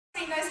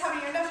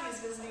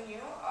visiting you.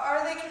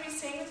 Are they going to be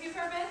staying with you for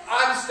a bit?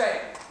 I'm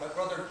staying. My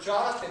brother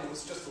Jonathan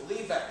was just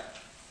leaving.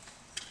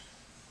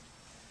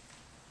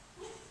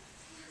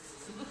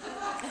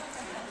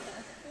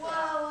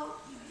 Well,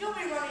 you'll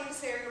be running to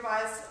say your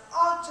goodbyes.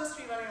 I'll just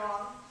be running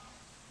along.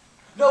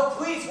 No,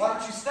 please, why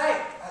don't you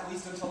stay? At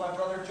least until my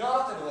brother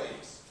Jonathan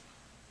leaves.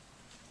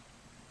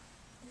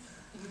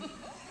 Haven't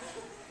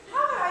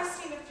I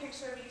seen a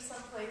picture of you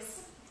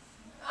someplace?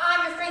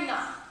 I'm afraid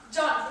not.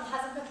 Jonathan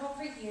hasn't been home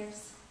for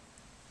years.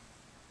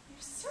 You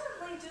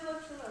certainly do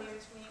look familiar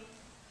to me.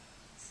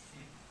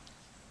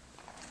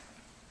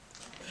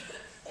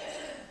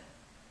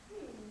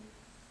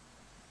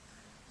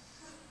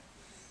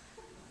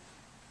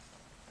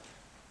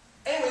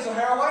 Anyways,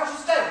 O'Hara, why don't you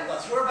stay with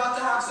us? We're about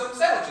to have some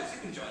sandwiches.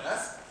 You can join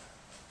us.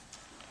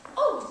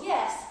 Oh,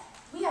 yes.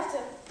 We have to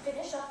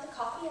finish up the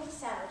coffee and the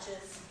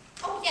sandwiches.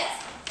 Oh,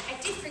 yes.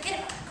 I did forget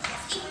about the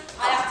coffee.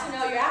 I have to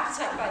know your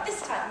appetite by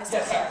this time, Mr.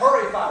 Yes, Hare.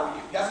 hurry if I were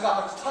you. He hasn't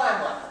got much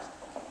time left.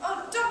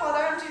 Oh, don't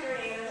bother. I'm due to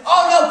eat.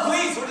 Oh, no,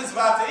 please. We're just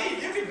about to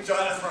eat. You can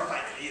join us for a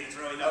bite to eat. It's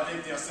really no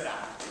big deal. Sit down.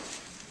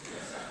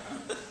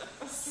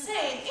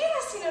 Say, ain't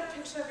I seen a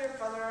picture of your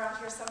brother around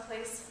here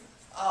someplace?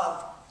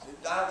 I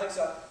don't think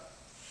so.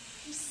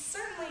 He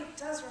certainly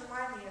does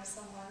remind me of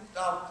someone.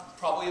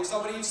 Probably of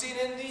somebody you've seen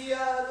in the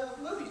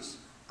movies.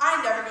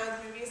 I never go to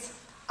the movies.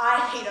 I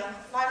hate them.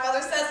 My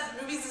mother says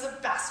the movies is a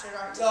bastard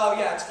art. Oh,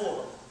 yeah, it's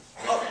full of them.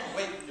 Oh,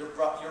 wait, your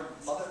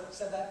mother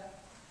said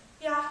that?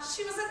 Yeah,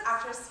 she was an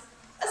actress.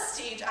 A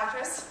stage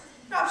actress.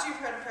 Perhaps you've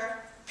heard of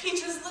her.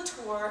 Peaches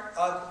Latour.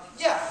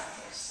 Yeah.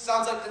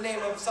 Sounds like the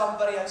name of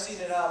somebody I've seen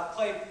in a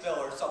playbill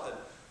or something.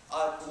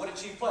 What did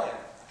she play in?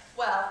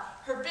 Well,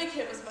 her big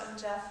hit was Button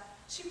Jeff.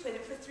 She played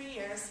it for 3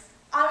 years.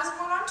 I was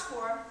born on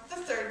tour, the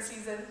 3rd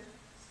season.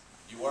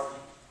 You were?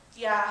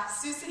 Yeah,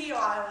 Sioux City,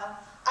 Iowa.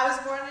 I was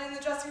born in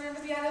the dressing room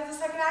at the end of the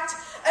 2nd act,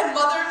 and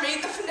Mother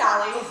made the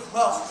finale.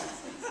 Well,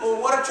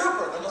 what a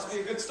trooper. There must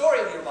be a good story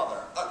in your mother.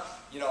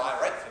 You know, I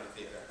write for the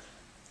theater.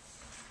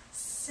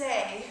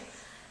 Say,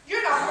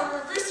 you're not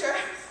Homer Brewster,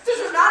 the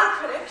dramatic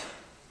critic.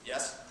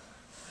 Yes?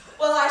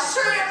 Well, I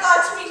sure am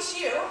glad to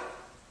meet you.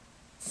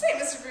 Say,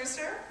 Mr.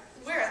 Brewster,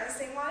 we're in the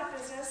same line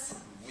of business.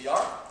 We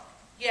are?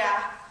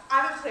 Yeah,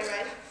 I'm a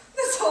playwright.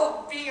 This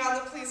whole being on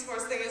the police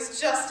force thing is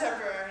just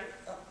temporary.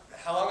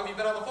 How long have you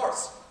been on the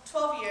force?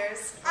 12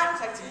 years. I'm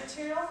collecting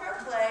material for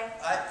a play.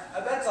 I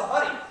bet it's a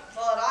honey.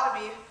 Well, it ought to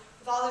be.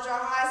 With all the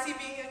drama I see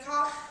being a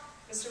cop,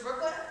 Mr.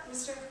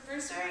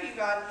 Brewster, you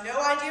got no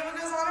idea what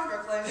goes on in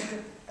Brooklyn.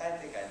 I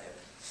think I do.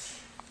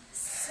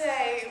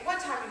 Say, what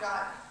time you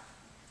got?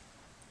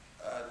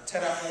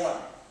 10 after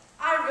 1.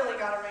 I really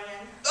gotta ring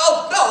in.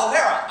 Oh, no,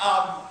 O'Hara.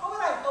 How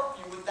would I help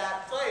you with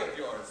that play of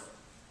yours?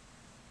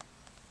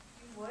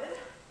 You would?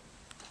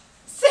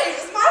 Say, it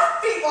was my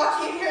fate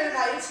walking in here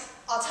tonight.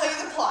 I'll tell you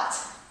the plot.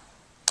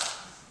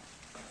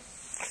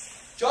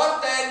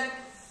 Jonathan!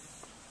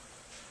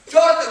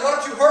 Jonathan, why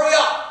don't you hurry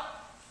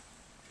up?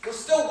 We're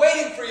still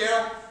waiting for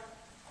you.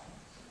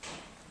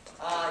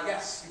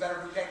 Yes, you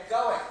better get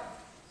going.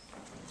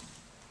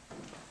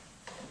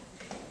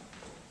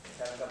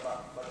 Haven't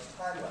got much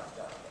time left,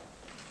 Jonathan.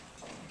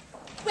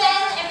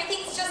 Well,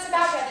 everything's just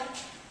about ready.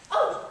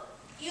 Oh,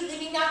 you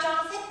leaving now,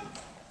 Jonathan?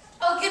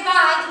 Oh,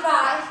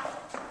 goodbye.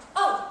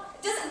 Oh,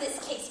 doesn't this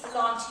case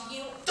belong to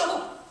you?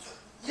 Oh,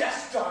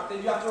 yes,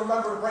 Jonathan, you have to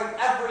remember to bring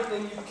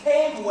everything you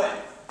came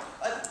with.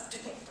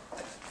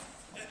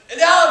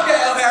 Now, okay,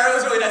 O'Hara, it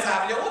was really nice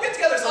having you. We'll get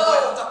together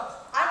sometime.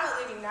 Oh, I'm not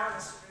leaving now,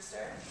 Mr.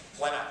 Brewster.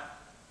 Why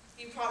not?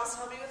 You promised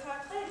to help me with my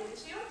play,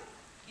 didn't you?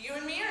 You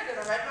and me are going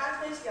to write my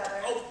play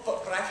together. Oh,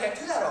 but I can't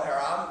do that,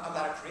 O'Hara. I'm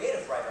not a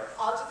creative writer.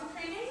 I'll do the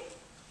creating.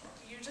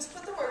 You just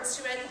put the words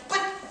to it.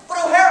 But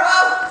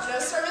O'Hara!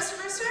 No, sir, Mr.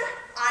 Brewster.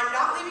 I'm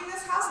not leaving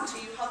this house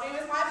until you help me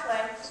with my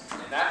play.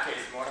 In that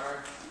case,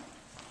 Mortimer,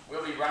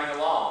 we'll be running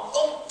along.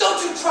 Oh, don't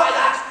you try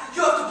that!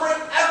 You have to bring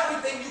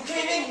everything you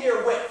came in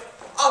here with.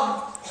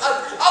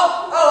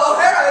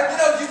 O'Hara, you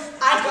know,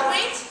 I've been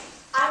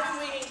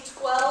waiting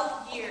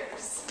 12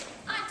 years.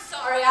 I'm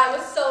sorry I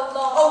was so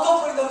long. Oh,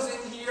 don't bring those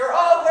in here.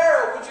 Oh,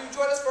 O'Hara, would you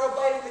join us for a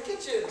bite in the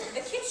kitchen?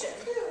 The kitchen?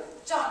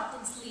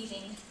 Jonathan's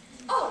leaving.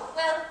 Oh,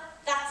 well,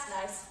 that's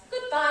nice.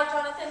 Goodbye,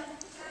 Jonathan.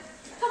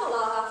 Come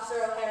along,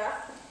 Officer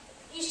O'Hara.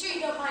 You sure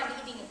you don't mind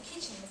eating in the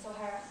kitchen, Miss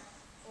O'Hara?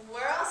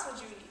 Where else would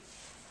you eat?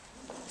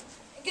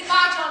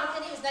 Goodbye,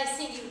 Jonathan. It was nice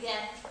seeing you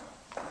again.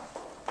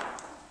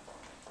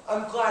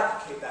 I'm glad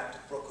you came back to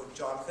Brooklyn,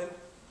 Jonathan.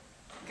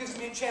 It gives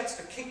me a chance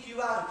to kick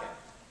you out again.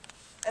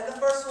 And the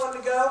first one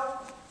to go?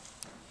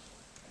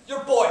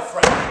 Your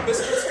boyfriend,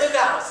 Mr.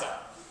 Spinalza.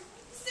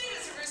 See,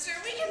 Mr. Brewster,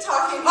 we can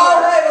talk in here.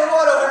 All right, come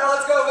on, O'Hara,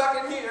 let's go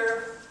back in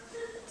here.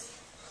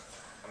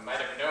 I might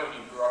have known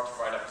you grew up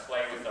to write a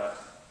play with a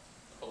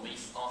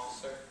police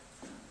officer.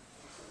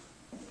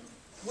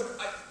 What,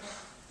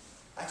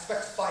 I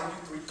expect to find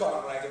you three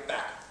gone when I get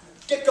back.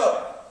 Get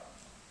going.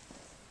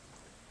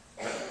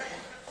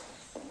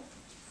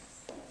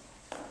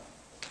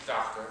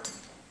 Doctor,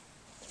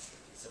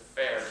 this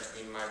affair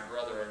between my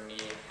brother and me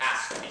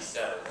has to be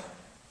settled.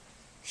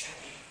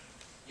 Jenny,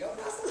 young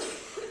Russell,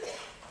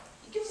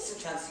 he gives us a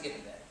a chance to get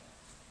in bed.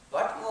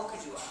 What more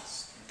could you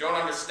ask? You don't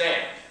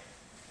understand.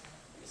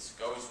 This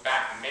goes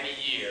back many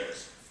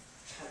years.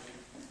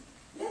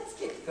 Let's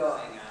get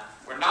going.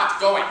 We're not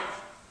going.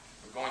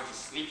 We're going to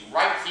sleep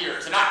right here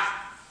tonight.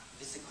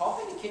 Mr.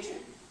 Coffee in the kitchen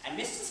and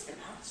Mr.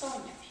 Spinazzo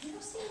in the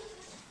piano seat.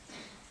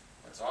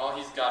 That's all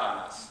he's got on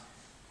us.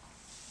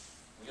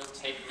 We'll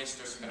take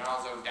Mr.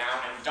 Spinazzo down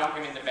and dump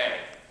him in the bay.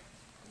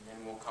 And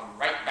then we'll come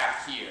right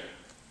back here.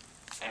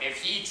 And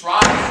if he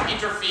tries to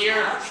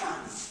interfere,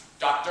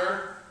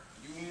 Doctor,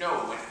 you know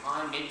when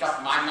I make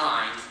up my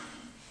mind.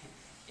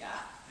 Yeah,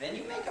 when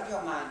you make up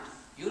your mind,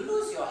 you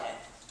lose your head.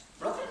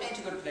 Brooklyn ain't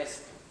a good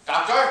place.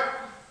 Doctor?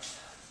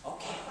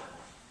 Okay,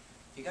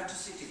 we got to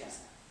stick together.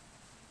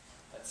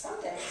 But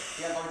someday,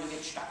 we are going to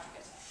get stuck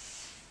together.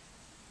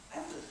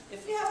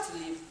 If we have to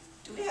leave,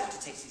 do we have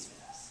to take these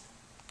with us?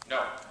 No.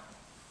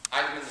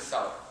 Hide them in the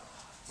cellar.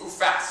 Move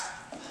fast.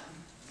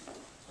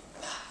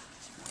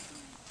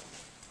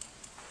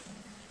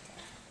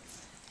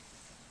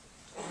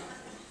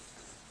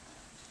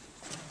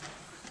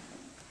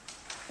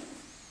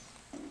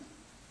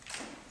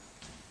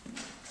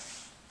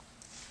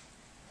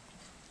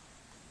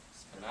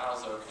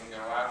 Spinazzo can go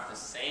out the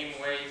same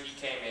way he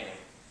came in.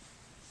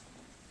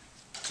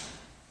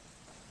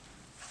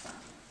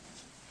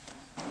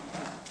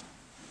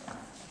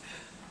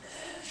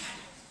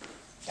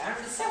 Down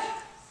in the cellar.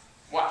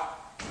 What?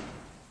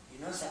 You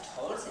know that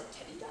holes that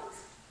Teddy dug?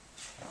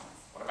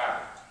 What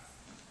about it?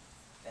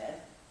 Well,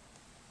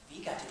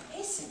 we got an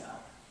ace in our.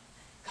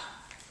 Come,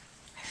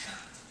 I show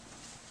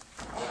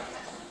you.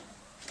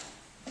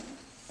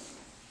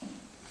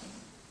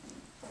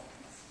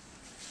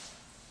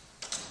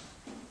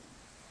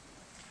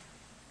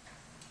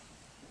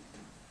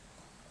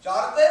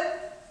 Jonathan?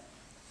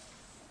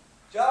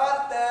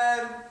 Jonathan?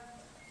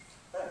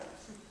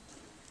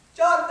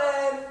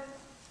 Jonathan?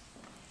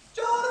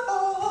 Jonathan!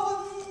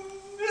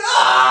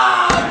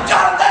 Ah!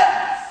 Jonathan!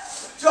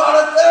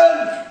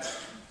 Jonathan!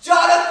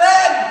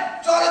 Jonathan!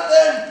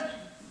 Jonathan!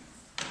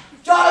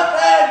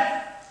 Jonathan!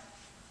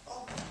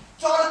 Oh,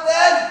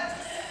 Jonathan!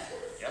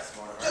 Yes,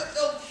 Mortimer.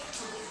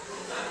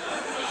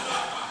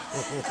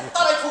 I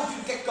thought I told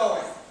you to get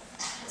going.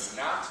 We're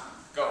not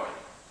going.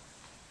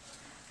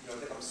 You don't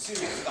think I'm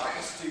serious about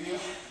this, do you?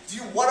 Do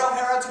you want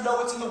O'Hara to know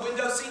what's in the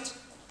window seat?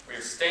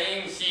 We're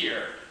staying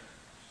here.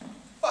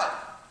 Fine.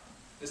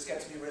 This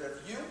gets me rid of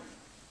you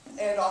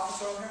and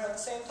Officer O'Hara at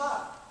the same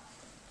time.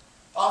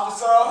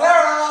 Officer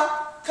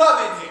O'Hara,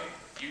 come in here.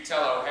 You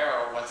tell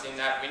O'Hara what's in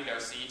that window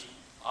seat.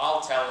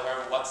 I'll tell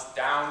her what's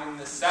down in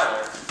the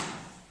cellar.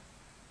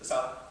 The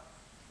cellar.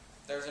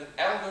 There's an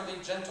elderly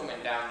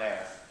gentleman down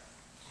there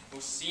who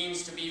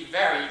seems to be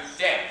very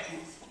dead.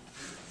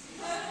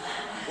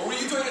 What were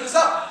you doing in the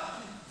cellar?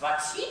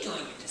 What's he doing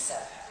in the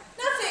cellar?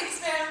 No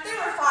thanks, ma'am. They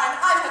were fine.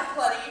 I've had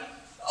plenty.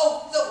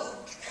 Oh, no.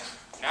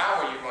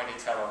 Now are you going to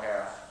tell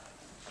O'Hara?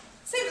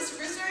 Say, Mr.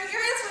 Brewster,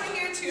 your aunt's coming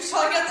here too. Shall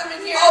I get them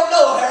in here? Oh,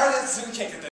 no, O'Hara, you can't get